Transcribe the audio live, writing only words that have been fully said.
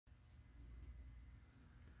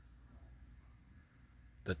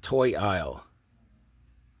The toy aisle.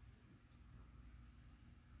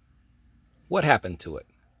 What happened to it?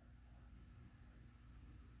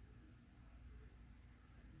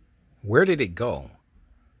 Where did it go?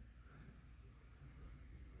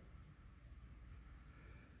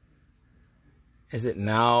 Is it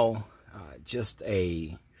now just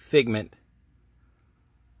a figment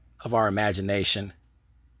of our imagination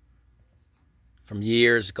from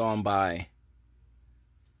years gone by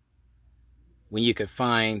when you could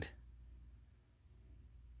find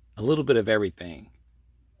a little bit of everything?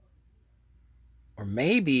 Or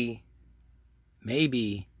maybe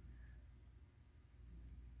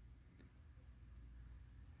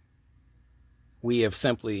we have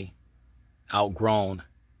simply outgrown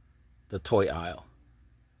the toy aisle.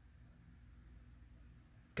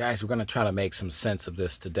 Guys, we're going to try to make some sense of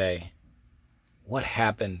this today. What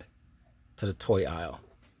happened to the toy aisle?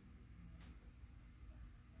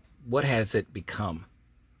 What has it become?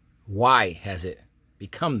 Why has it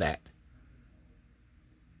become that?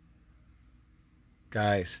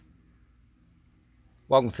 Guys,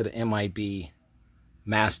 welcome to the M.I.B.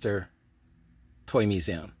 Master Toy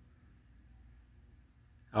Museum.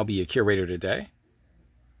 I'll be your curator today.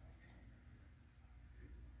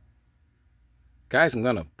 Guys, I'm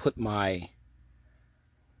going to put my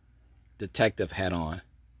detective hat on.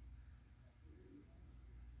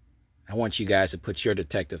 I want you guys to put your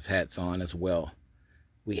detective hats on as well.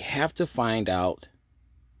 We have to find out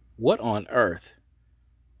what on earth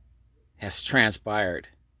has transpired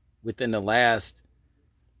within the last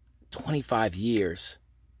 25 years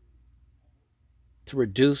to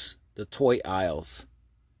reduce the toy aisles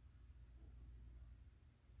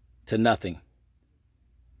to nothing.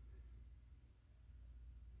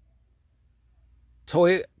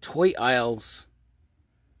 Toy aisles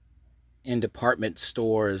in department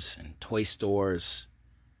stores and toy stores,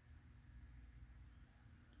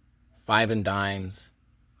 five and dimes,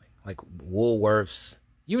 like Woolworths,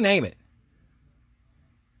 you name it.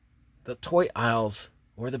 The toy aisles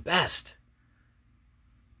were the best.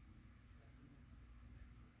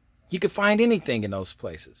 You could find anything in those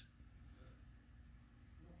places.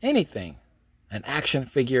 Anything. An action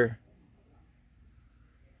figure,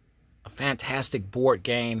 a fantastic board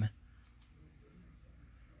game,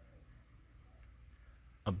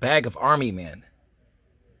 a bag of army men.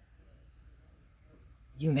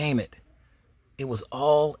 You name it. It was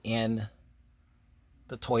all in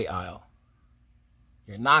the toy aisle.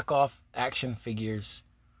 Your knockoff action figures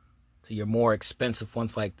to your more expensive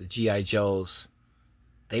ones like the G.I. Joes,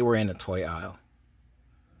 they were in the toy aisle.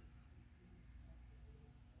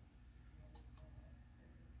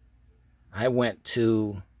 I went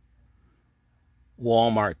to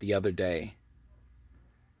Walmart the other day,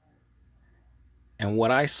 and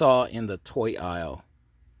what I saw in the toy aisle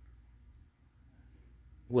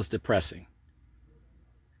was depressing.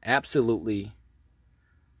 Absolutely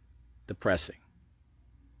depressing.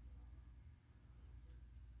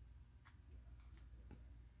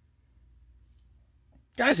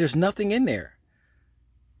 Guys, there's nothing in there.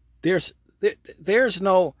 There's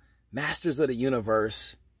no Masters of the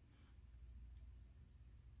Universe,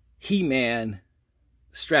 He-Man,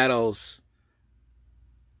 Stratos.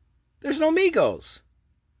 There's no Migos.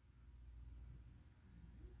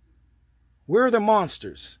 Where are the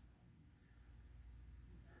monsters?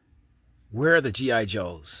 Where are the G.I.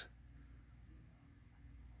 Joes?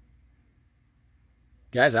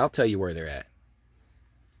 Guys, I'll tell you where they're at.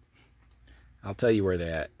 I'll tell you where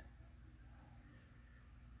they're at.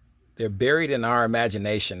 They're buried in our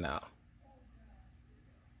imagination now.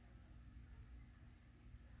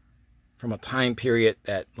 From a time period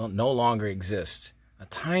that no longer exists. A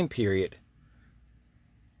time period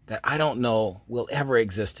that I don't know will ever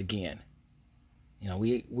exist again. You know,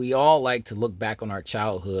 we all like to look back on our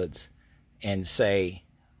childhoods and say,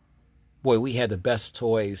 boy, we had the best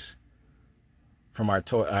toys from our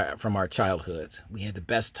childhoods. We had the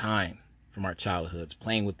best time from our childhoods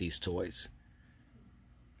playing with these toys.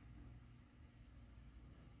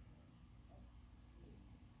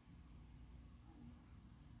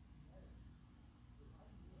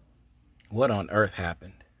 What on earth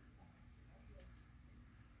happened?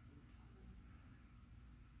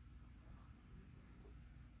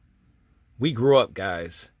 We grew up,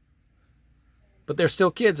 guys. But there's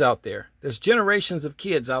still kids out there. There's generations of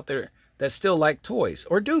kids out there that still like toys.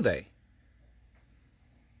 Or do they?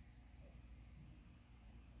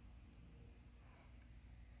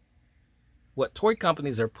 What toy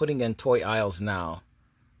companies are putting in toy aisles now,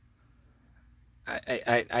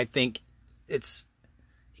 I think it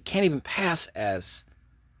can't even pass as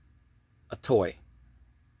a toy.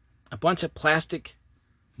 A bunch of plastic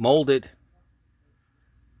molded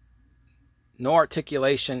no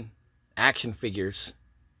articulation action figures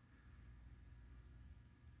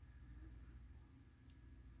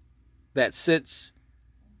that sits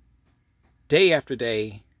day after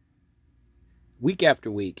day, week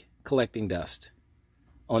after week, collecting dust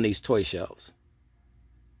on these toy shelves.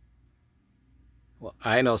 Well,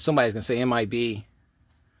 I know somebody's going to say, M.I.B,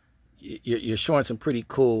 you're showing some pretty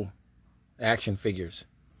cool action figures.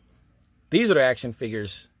 These are the action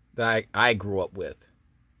figures that I grew up with.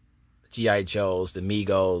 The G.I. Joes, the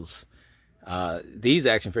Mib'S. These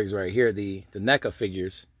action figures right here, the NECA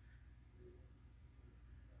figures,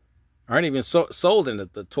 aren't even sold in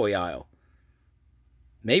the toy aisle.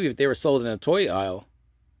 Maybe if they were sold in a toy aisle,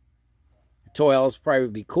 the toy aisles probably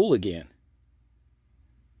would be cool again.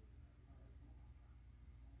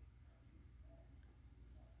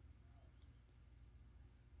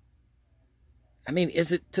 I mean,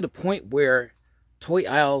 is it to the point where toy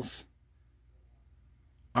aisles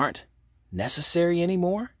aren't necessary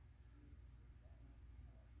anymore?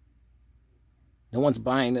 No one's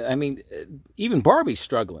buying. I mean, even Barbie's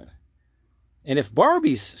struggling. And if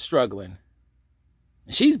Barbie's struggling,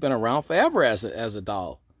 she's been around forever as a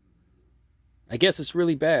doll, I guess it's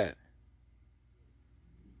really bad.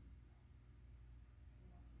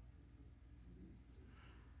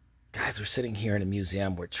 Guys, we're sitting here in a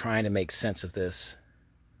museum. We're trying to make sense of this.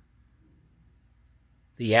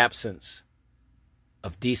 The absence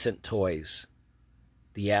of decent toys.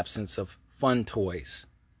 The absence of fun toys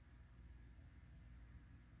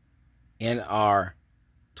in our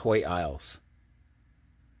toy aisles.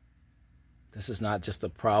 This is not just a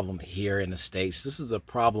problem here in the States. This is a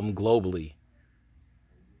problem globally.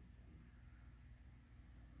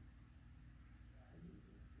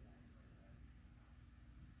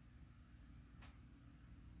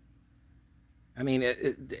 I mean,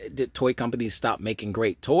 did toy companies stop making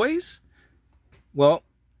great toys? Well,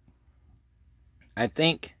 I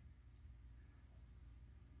think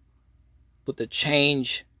with the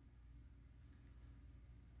change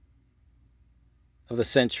of the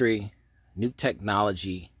century, new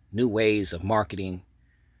technology, new ways of marketing,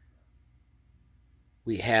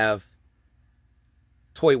 we have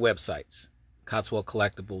toy websites, Cotswold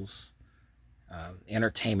Collectibles,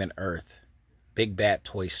 Entertainment Earth, Big Bad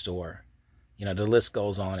Toy Store. You know, the list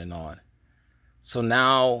goes on and on. So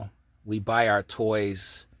now we buy our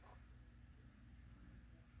toys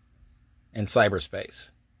in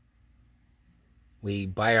cyberspace. We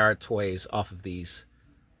buy our toys off of these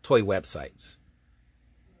toy websites.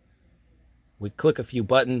 We click a few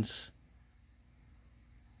buttons.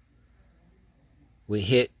 We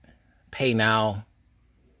hit pay now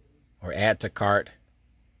or add to cart.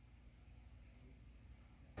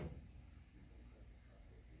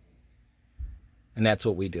 And that's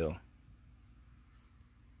what we do.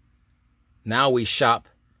 Now we shop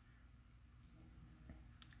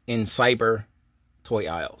in cyber toy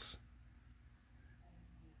aisles.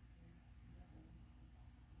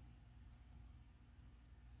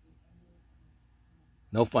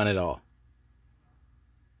 No fun at all.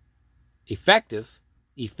 Effective,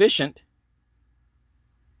 efficient,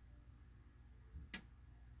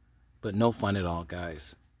 but no fun at all,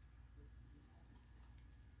 guys.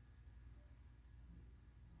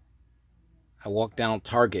 I walked down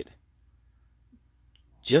Target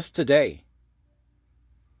just today,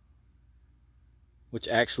 which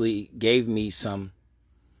actually gave me some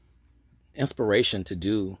inspiration to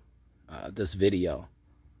do this video.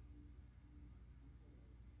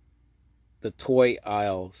 The toy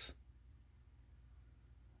aisles,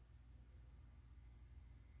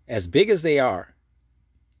 as big as they are,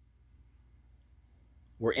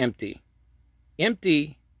 were empty.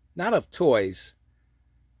 Empty, not of toys,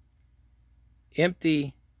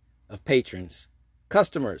 empty of patrons,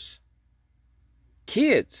 customers,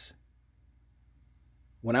 kids.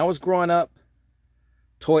 When I was growing up,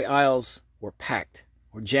 toy aisles were packed,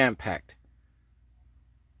 were jam-packed.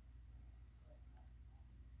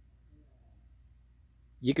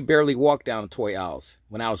 You could barely walk down the toy aisles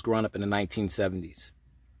when I was growing up in the 1970s.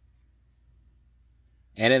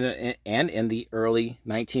 And in the early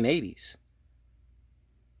 1980s.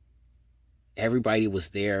 Everybody was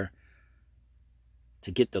there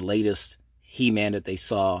to get the latest He-Man that they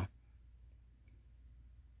saw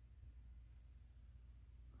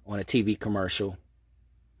on a TV commercial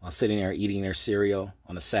while sitting there eating their cereal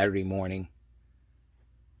on a Saturday morning.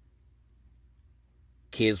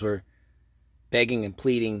 Kids were begging and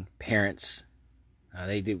pleading parents.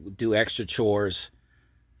 They do extra chores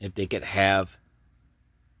if they could have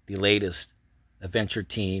the latest Adventure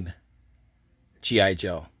Team G.I.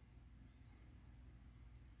 Joe.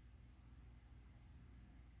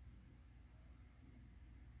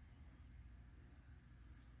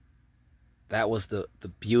 that was the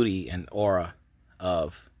beauty and aura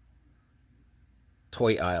of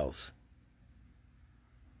toy aisles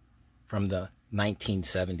from the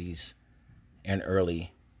 1970s and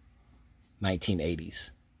early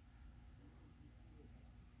 1980s.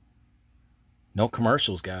 No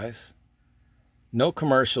commercials, guys. No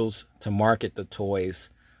commercials to market the toys,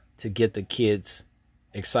 to get the kids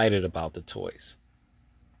excited about the toys.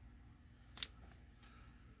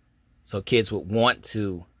 So kids would want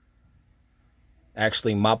to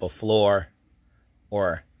actually mop a floor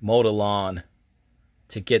or mow the lawn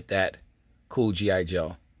to get that cool G.I.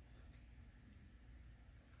 Joe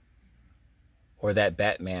or that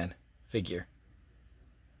Batman figure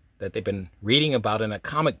that they've been reading about in a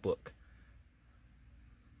comic book.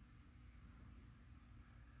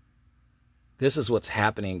 This is what's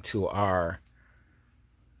happening to our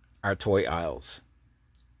toy aisles.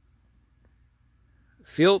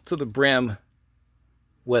 Filled to the brim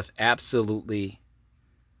with absolutely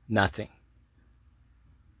nothing.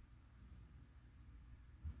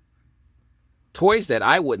 Toys that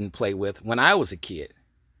I wouldn't play with when I was a kid.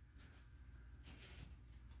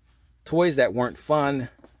 Toys that weren't fun.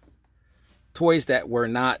 Toys that were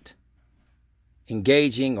not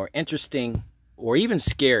engaging or interesting or even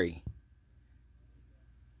scary.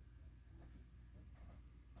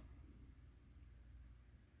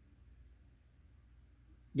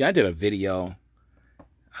 Yeah, I did a video.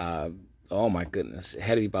 Oh my goodness. It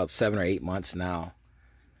had to be about 7 or 8 months now.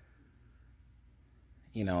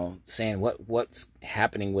 You know, saying what's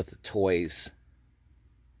happening with the toys.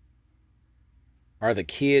 Are the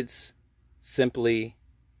kids simply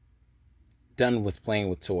done with playing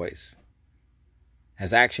with toys?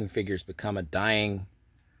 Has action figures become a dying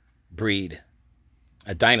breed?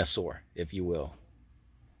 A dinosaur, if you will?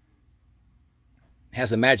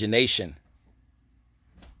 Has imagination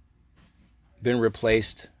been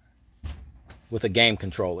replaced with a game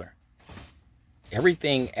controller?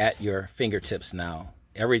 Everything at your fingertips now.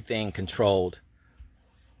 Everything controlled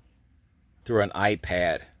through an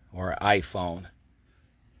iPad or an iPhone.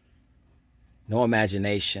 No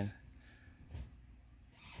imagination.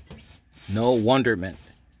 No wonderment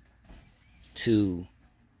to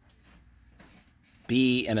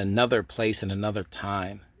be in another place in another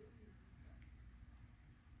time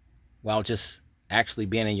while just actually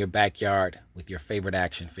being in your backyard with your favorite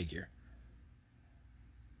action figure.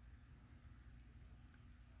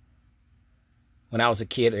 When I was a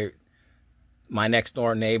kid, my next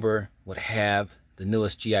door neighbor would have the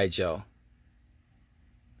newest G.I. Joe.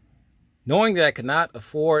 Knowing that I could not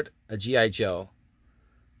afford a G.I. Joe,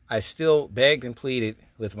 I still begged and pleaded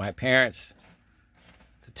with my parents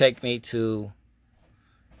to take me to,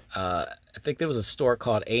 I think there was a store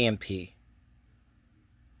called A&P.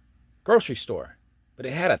 Grocery store. But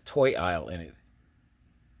it had a toy aisle in it.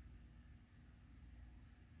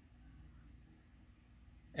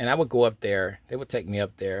 And I would go up there. They would take me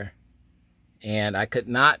up there. And I could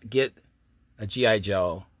not get a G.I.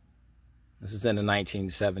 Joe. This is in the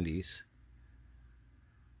 1970s.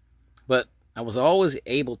 But I was always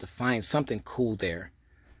able to find something cool there.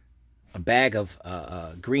 A bag of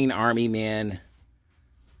Green Army men.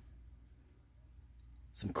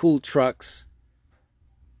 Some cool trucks.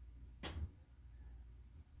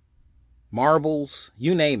 Marbles,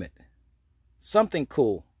 you name it. Something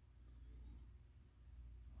cool.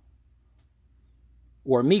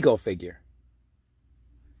 Or a Mego figure.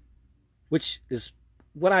 Which is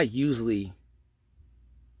what I usually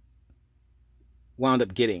wound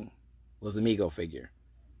up getting, was a Mego figure.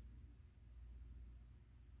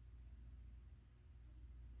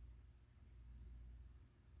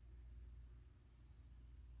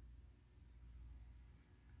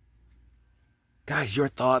 Guys, your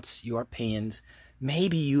thoughts, your opinions,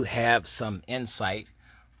 maybe you have some insight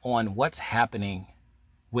on what's happening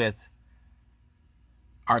with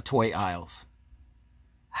our toy aisles.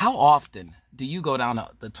 How often do you go down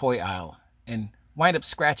the toy aisle and wind up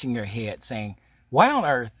scratching your head saying, why on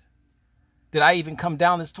earth did I even come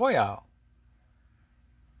down this toy aisle?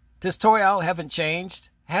 This toy aisle hasn't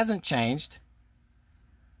changed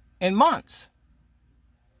in months.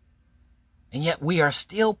 And yet we are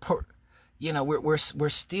still, we're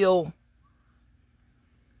still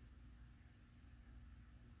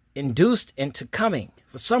induced into coming,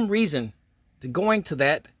 for some reason, to going to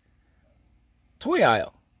that toy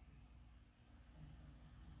aisle.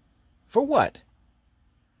 For what?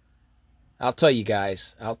 I'll tell you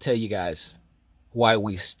guys why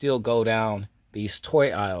we still go down these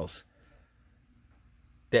toy aisles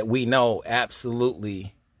that we know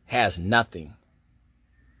absolutely has nothing.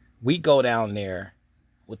 We go down there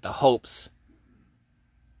with the hopes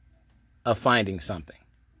of finding something.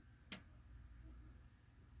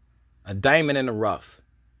 A diamond in the rough.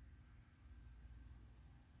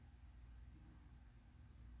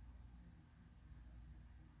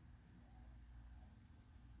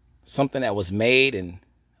 Something that was made and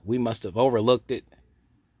we must have overlooked it.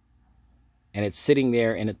 And it's sitting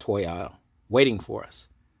there in a toy aisle, waiting for us.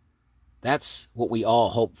 That's what we all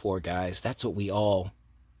hope for, guys. That's what we all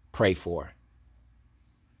pray for.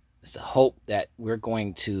 It's a hope that we're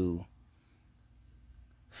going to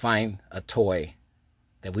find a toy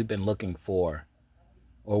that we've been looking for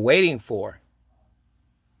or waiting for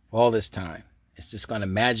all this time. It's just going to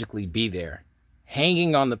magically be there,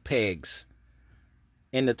 hanging on the pegs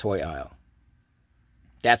in the toy aisle.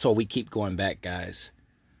 That's why we keep going back, guys.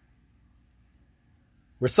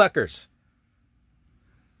 We're suckers.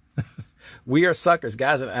 We are suckers,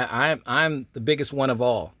 guys. And I'm the biggest one of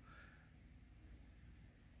all.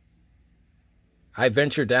 I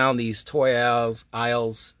venture down these toy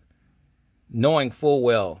aisles knowing full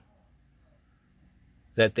well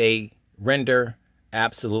that they render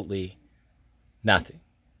absolutely nothing.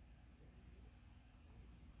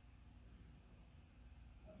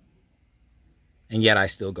 And yet I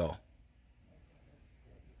still go.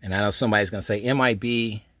 And I know somebody's going to say,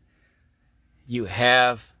 M.I.B, you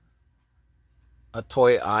have a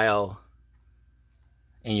toy aisle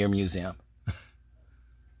in your museum.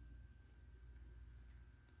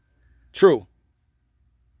 True.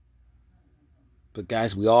 But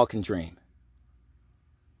guys, we all can dream.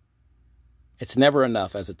 It's never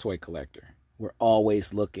enough as a toy collector. We're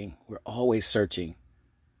always looking. We're always searching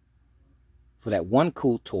for that one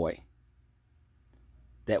cool toy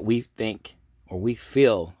that we think or we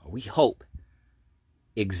feel or we hope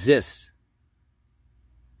exists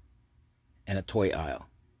in a toy aisle.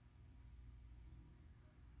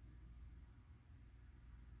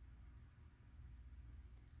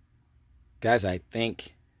 Guys, I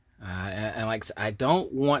think, and like I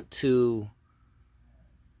don't want to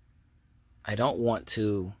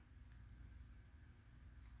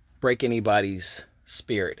break anybody's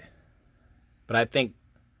spirit, but I think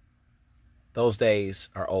those days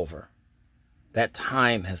are over. That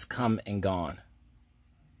time has come and gone.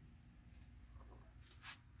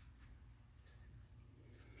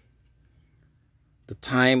 The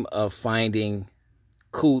time of finding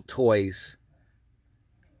cool toys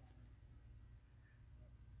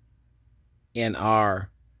in our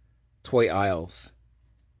toy aisles,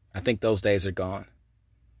 I think those days are gone.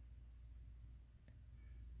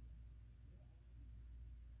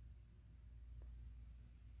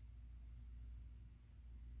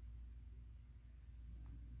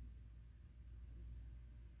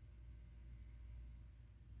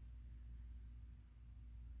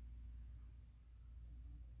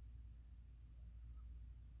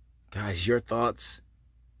 Guys, your thoughts,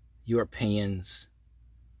 your opinions,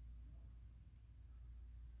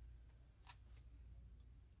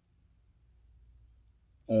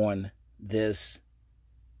 on this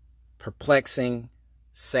perplexing,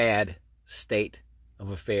 sad state of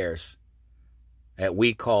affairs that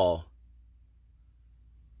we call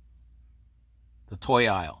the toy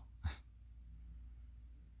aisle.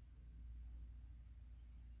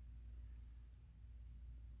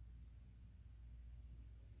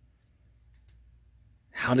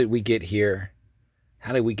 How did we get here?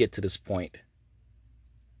 How did we get to this point?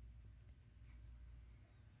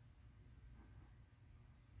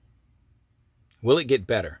 Will it get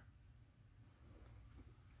better?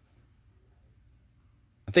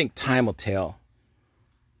 I think time will tell.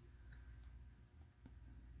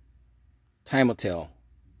 Time will tell.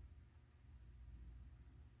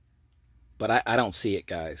 But I don't see it,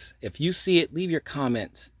 guys. If you see it, leave your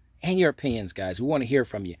comments and your opinions, guys. We want to hear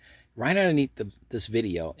from you. Right underneath this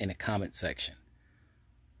video in the comment section.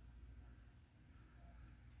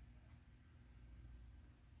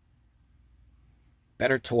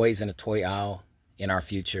 Better toys in a toy aisle in our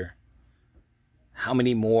future. How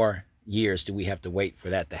many more years do we have to wait for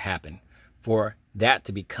that to happen? For that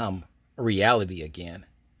to become a reality again?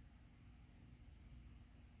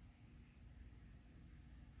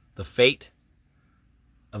 The fate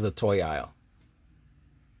of the toy aisle.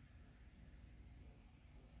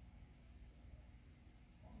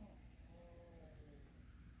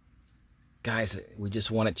 Guys, we just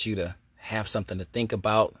wanted you to have something to think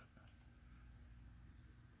about.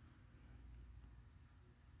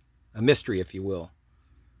 A mystery, if you will.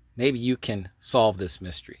 Maybe you can solve this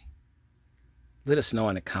mystery. Let us know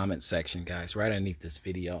in the comment section, guys, right underneath this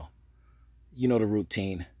video. You know the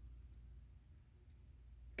routine.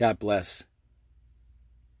 God bless.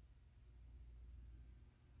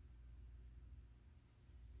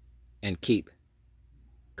 And keep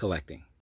collecting.